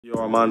Yo,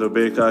 Armando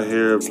Baker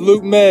here. It's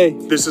Luke May.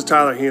 This is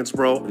Tyler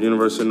Hansbrough.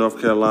 University of North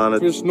Carolina.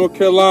 Here's North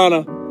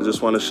Carolina. I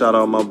just want to shout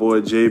out my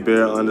boy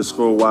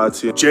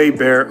JBear_YT.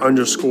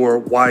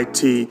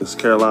 JBear_YT. It's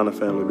Carolina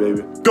family,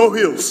 baby. Go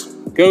Heels.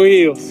 Go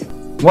Heels.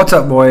 What's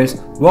up,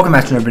 boys? Welcome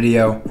back to another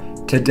video.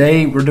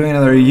 Today we're doing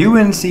another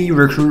UNC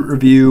recruit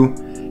review,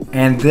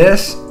 and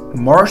this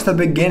marks the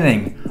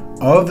beginning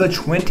of the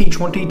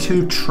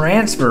 2022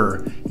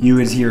 transfer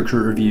UNC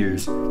recruit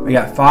reviews. We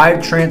got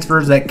 5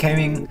 transfers that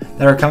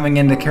are coming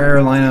into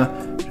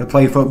Carolina to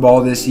play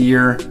football this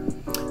year,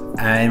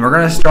 and we're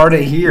gonna start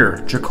it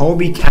here.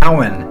 Jacolbe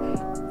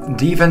Cowan,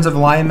 defensive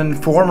lineman,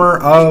 former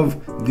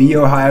of The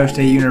Ohio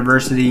State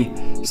University,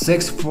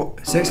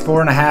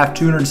 6'4.5",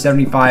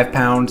 275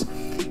 pounds.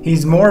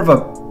 He's more of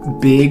a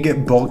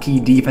big, bulky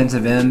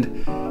defensive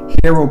end.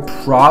 Here will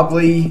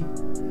probably,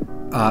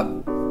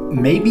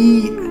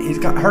 maybe,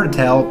 it's hard to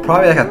tell,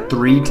 probably like a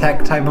 3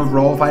 tech type of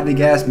role if I had to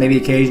guess, maybe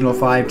occasional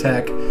 5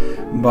 tech,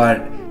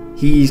 but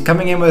he's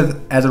coming in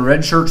as a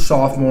redshirt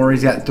sophomore.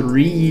 He's got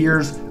 3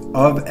 years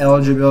of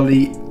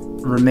eligibility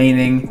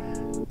remaining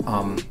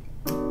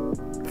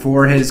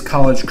for his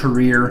college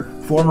career.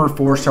 Former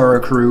 4-star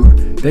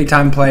recruit,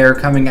 big-time player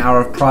coming out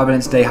of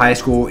Providence Day High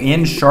School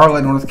in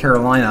Charlotte, North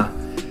Carolina.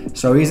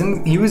 So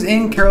he was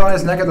in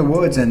Carolina's neck of the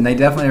woods, and they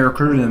definitely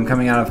recruited him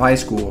coming out of high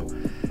school.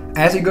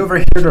 As you go over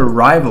here to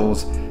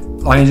rivals,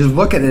 just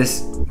look at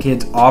this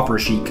kid's offer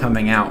sheet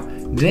coming out.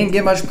 Didn't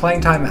get much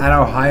playing time at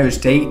Ohio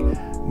State,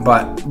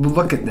 but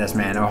look at this,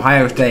 man.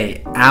 Ohio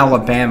State,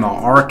 Alabama,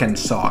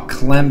 Arkansas,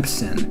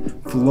 Clemson,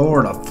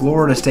 Florida,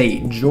 Florida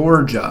State,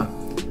 Georgia.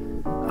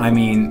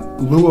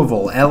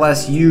 Louisville,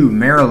 LSU,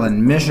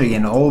 Maryland,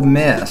 Michigan, Ole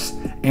Miss,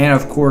 and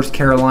of course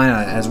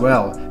Carolina as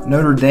well.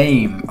 Notre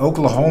Dame,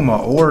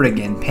 Oklahoma,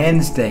 Oregon,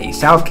 Penn State,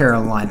 South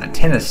Carolina,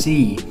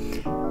 Tennessee,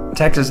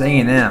 Texas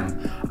A&M.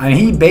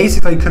 He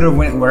basically could have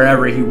went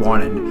wherever he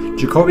wanted.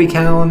 Jacolbe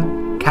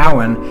Cowan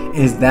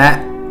is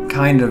that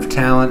kind of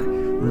talent.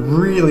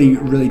 Really,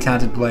 really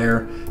talented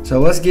player.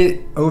 So let's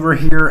get over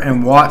here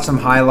and watch some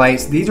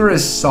highlights. These are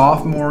his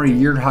sophomore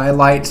year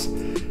highlights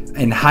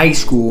in high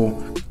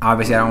school.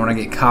 Obviously, I don't want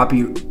to get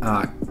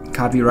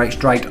copyright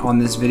striked on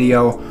this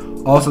video.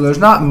 Also, there's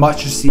not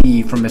much to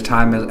see from his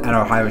time at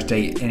Ohio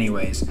State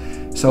anyways.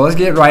 So let's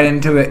get right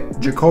into it.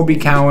 Jacolbe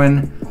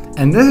Cowan.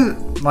 And this is,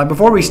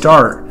 before we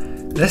start,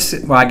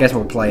 I guess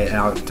we'll play it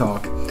out and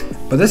talk.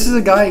 But this is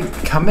a guy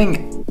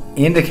coming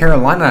into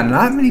Carolina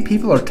not many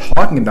people are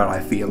talking about, I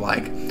feel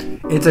like.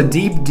 It's a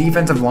deep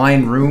defensive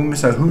line room,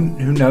 so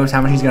who knows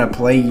how much he's going to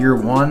play year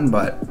one,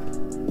 but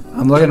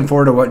I'm looking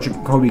forward to what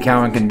Jacolbe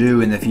Cowan can do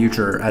in the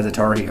future as a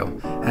Tar Heel,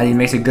 as he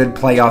makes a good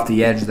play off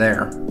the edge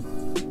there.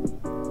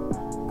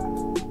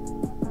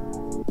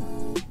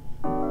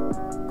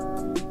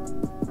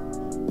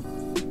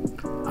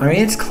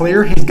 It's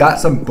clear he's got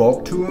some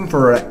bulk to him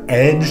for an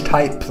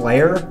edge-type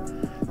player,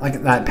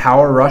 like that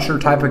power rusher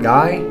type of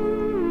guy.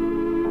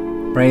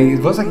 But he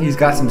looks like he's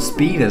got some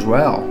speed as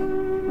well.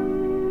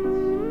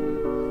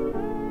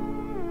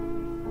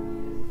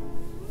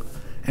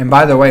 And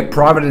by the way,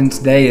 Providence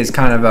Day is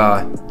kind of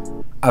a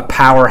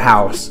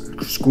powerhouse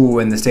school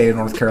in the state of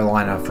North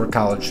Carolina for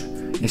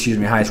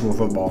high school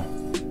football.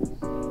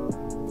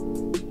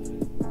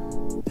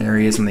 There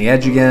he is on the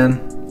edge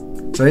again.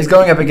 So he's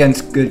going up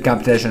against good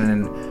competition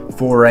in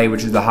 4A,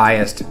 which is the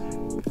highest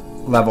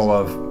level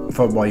of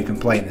football you can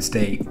play in the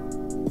state.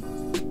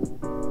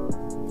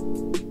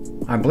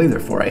 I believe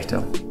they're 4A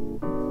still.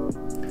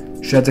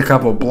 Sheds a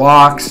couple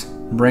blocks,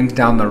 brings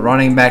down the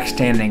running back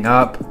standing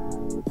up.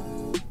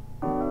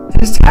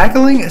 His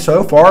tackling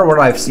so far, what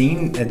I've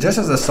seen, just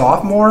as a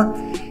sophomore,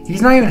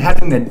 he's not even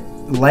having to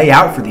lay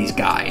out for these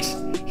guys.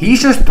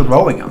 He's just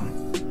throwing them.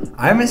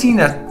 I haven't seen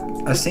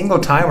a single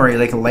time where he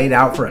laid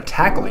out for a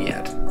tackle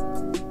yet.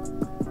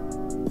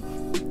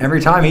 Every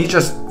time he's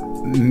just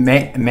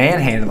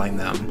manhandling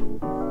them.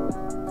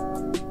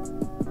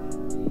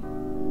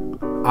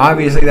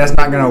 Obviously, that's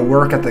not going to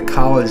work at the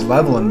college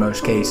level in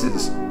most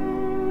cases.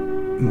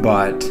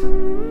 But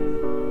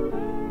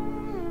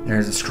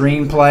there's a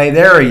screenplay.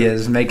 There he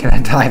is, making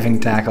a diving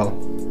tackle.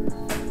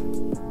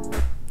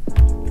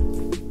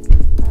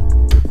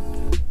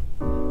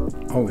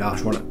 Oh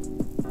gosh, what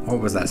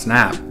was that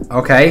snap?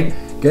 Okay,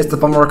 gets the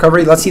fumble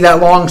recovery. Let's see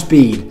that long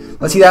speed.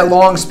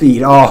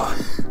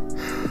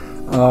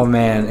 Oh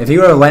man, if he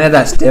would have landed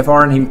that stiff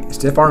arm, he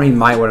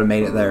might would have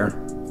made it there.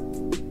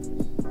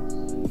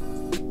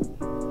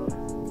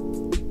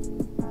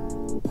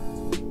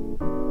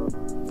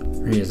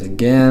 Here he is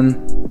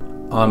again,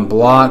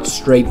 unblocked,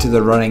 straight to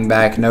the running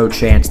back. No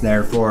chance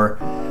there for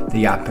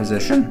the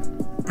opposition.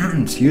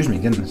 Excuse me,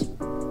 goodness.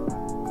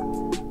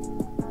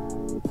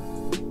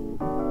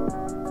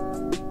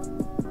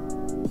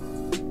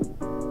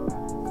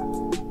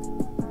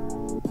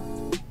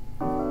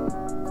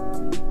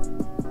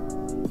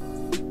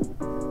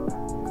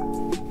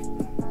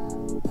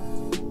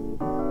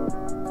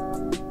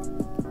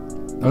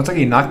 Looks like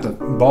he knocked the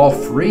ball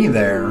free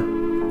there.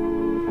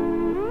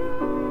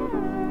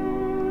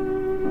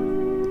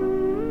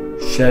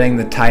 Shedding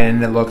the tight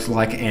end, it looks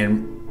like,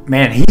 and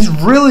Man, he's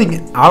really,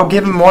 I'll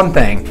give him one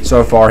thing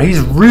so far. He's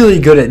really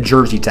good at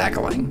jersey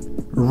tackling.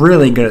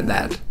 Really good at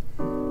that.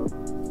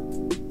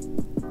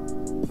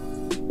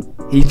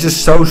 He's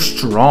just so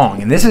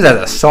strong. And this is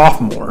as a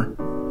sophomore.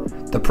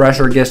 The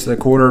pressure gets to the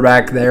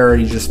quarterback there.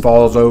 He just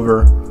falls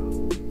over.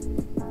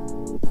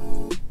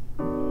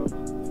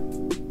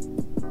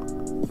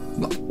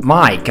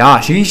 My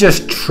gosh, he's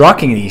just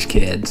trucking these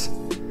kids. I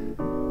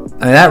mean,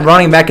 that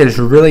running back is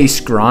really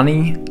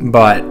scrawny,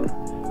 but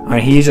I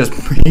mean, he's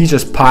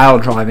just pile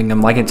driving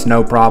them like it's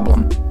no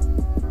problem.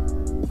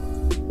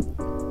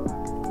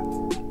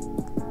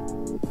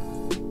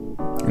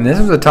 And this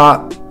was a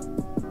top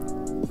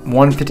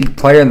 150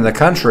 player in the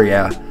country,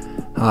 a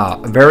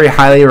very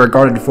highly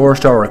regarded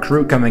 4-star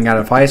recruit coming out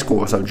of high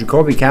school. So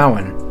Jacolbe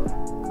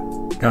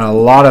Cowan got a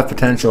lot of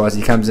potential as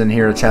he comes in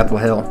here to Chapel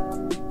Hill.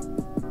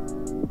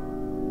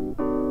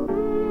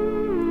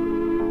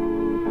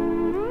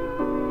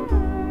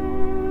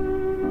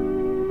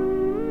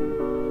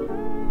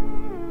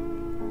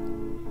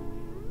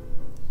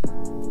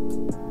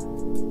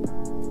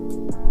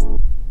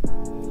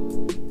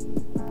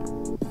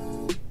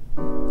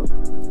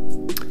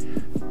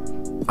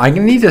 I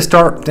need to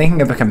start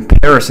thinking of a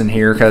comparison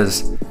here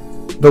because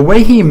the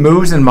way he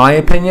moves, in my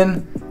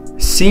opinion,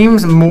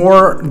 seems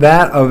more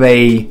that of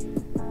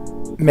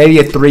maybe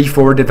a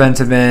 3-4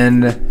 defensive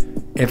end.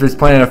 If it's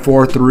playing a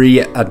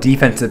 4-3, a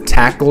defensive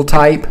tackle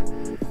type.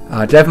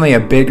 Definitely a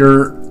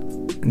bigger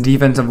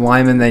defensive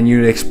lineman than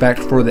you'd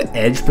expect for the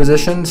edge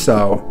position.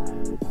 So,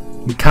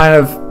 kind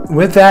of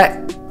with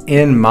that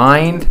in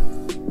mind,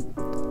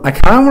 I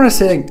kind of want to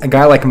say a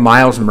guy like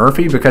Myles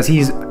Murphy because he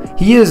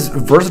is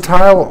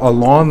versatile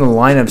along the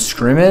line of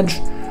scrimmage,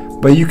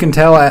 but you can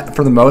tell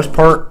for the most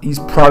part he's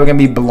probably going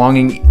to be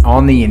belonging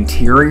on the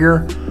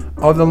interior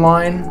of the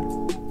line.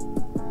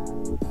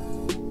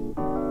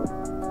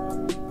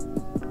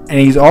 And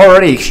he's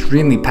already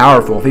extremely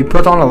powerful. If he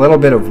puts on a little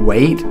bit of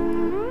weight,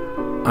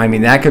 I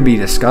mean, that could be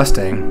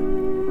disgusting.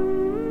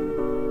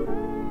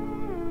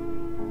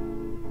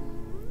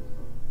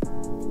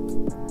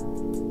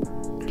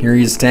 Here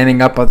he's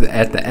standing up at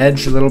the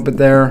edge a little bit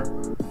there.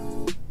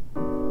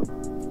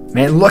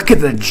 Man, look at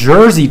the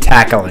jersey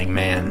tackling,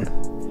 man.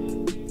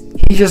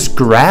 He just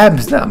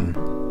grabs them.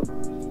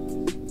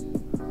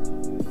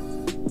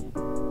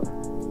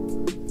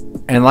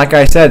 And like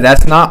I said,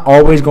 that's not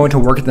always going to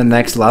work at the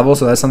next level,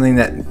 so that's something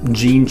that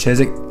Gene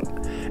Chizik,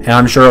 and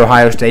I'm sure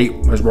Ohio State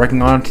was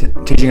working on,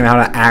 teaching him how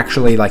to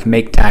actually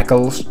make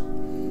tackles.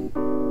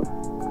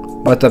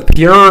 But the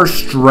pure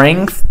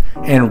strength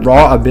and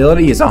raw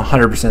ability is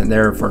 100%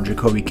 there for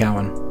Jacolbe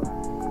Cowan.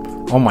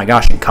 Oh my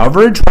gosh, in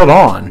coverage? Hold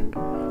on.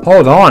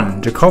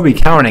 Jacolbe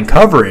Cowan in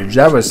coverage.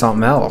 That was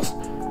something else.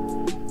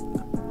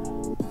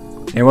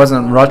 It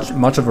wasn't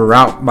much of a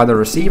route by the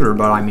receiver,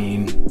 but I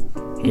mean,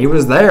 he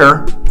was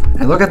there.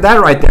 And look at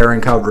that right there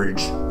in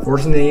coverage.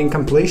 Forcing the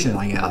incompletion,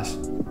 I guess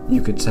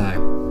you could say.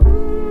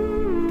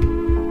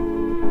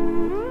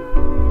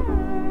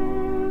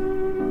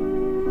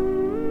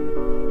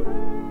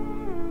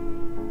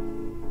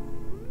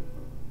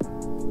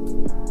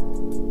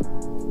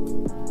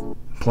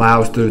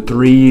 Plows through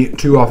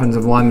two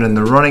offensive linemen and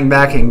the running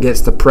back and gets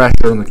the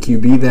pressure on the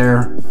QB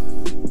there.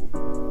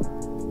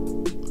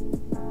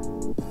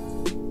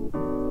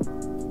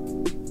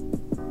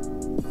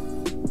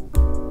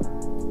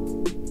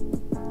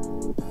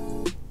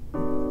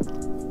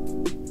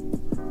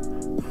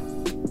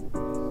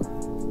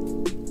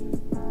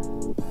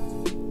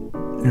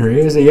 There he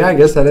is. Yeah, I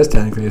guess that is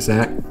technically a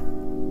sack.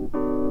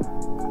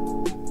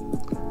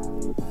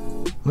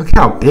 Look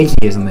how big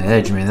he is on the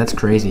edge, man. That's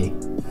crazy.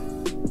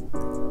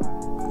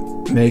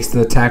 Makes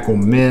the tackle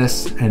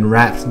miss and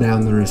wraps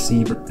down the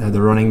receiver, the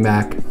running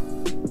back.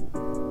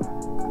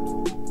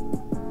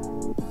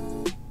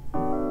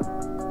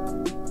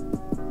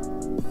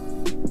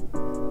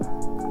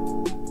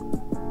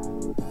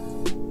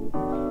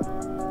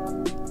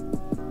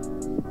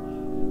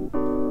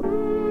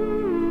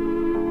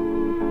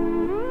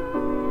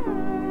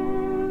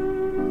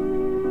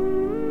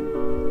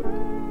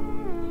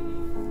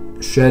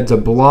 Sheds a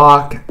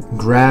block,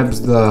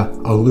 grabs the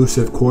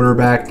elusive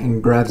quarterback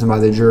and grabs him by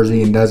the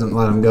jersey and doesn't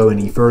let him go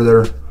any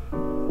further.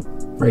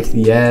 Breaks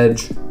the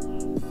edge.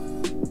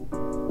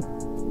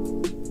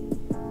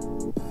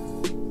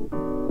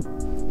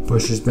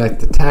 Pushes back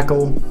the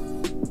tackle.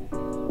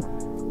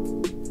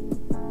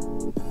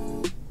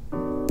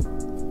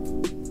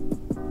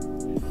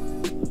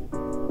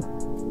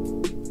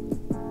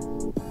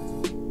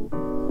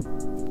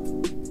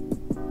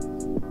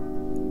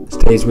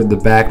 Stays with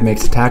the back,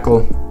 makes a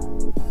tackle.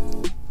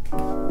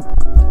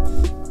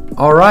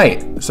 All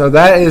right, so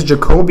that is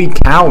Jacolbe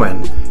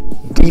Cowan,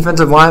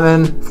 defensive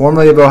lineman,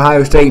 formerly of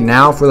Ohio State,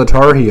 now for the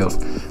Tar Heels.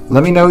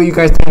 Let me know what you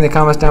guys think in the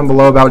comments down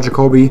below about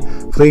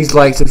Jacolbe. Please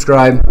like,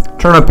 subscribe,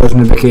 turn on post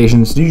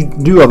notifications,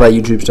 do all that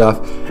YouTube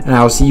stuff, and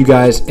I will see you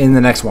guys in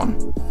the next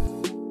one.